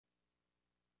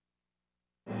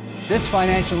This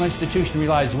financial institution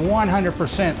relies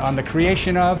 100% on the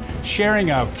creation of,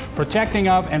 sharing of, protecting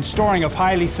of, and storing of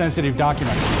highly sensitive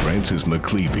documents. Francis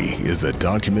McClevey is a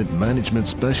document management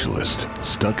specialist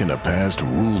stuck in a past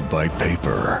ruled by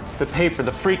paper. The paper,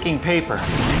 the freaking paper.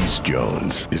 Reese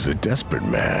Jones is a desperate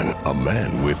man, a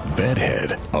man with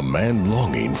bedhead, a man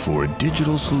longing for a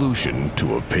digital solution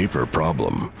to a paper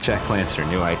problem. Jack Lancer,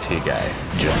 new IT guy.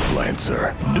 Jack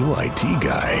Lancer, new IT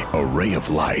guy, a ray of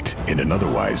light in an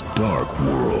otherwise dark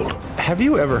world. Have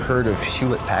you ever heard of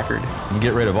Hewlett-Packard? You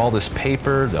get rid of all this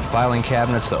paper, the filing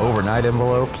cabinets, the overnight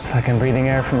envelopes. It's like I'm breathing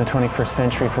air from the 21st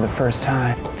century for the first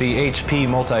time. The HP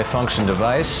multifunction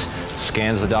device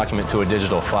scans the document to a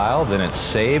digital file, then it's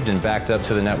saved and backed up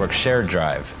to the network shared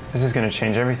drive. This is going to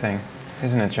change everything,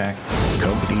 isn't it, Jack?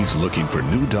 Companies looking for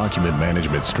new document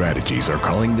management strategies are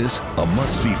calling this a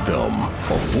must-see film,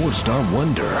 a 4-star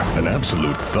wonder, an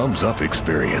absolute thumbs-up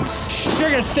experience.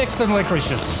 Sugar sticks and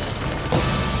licorices.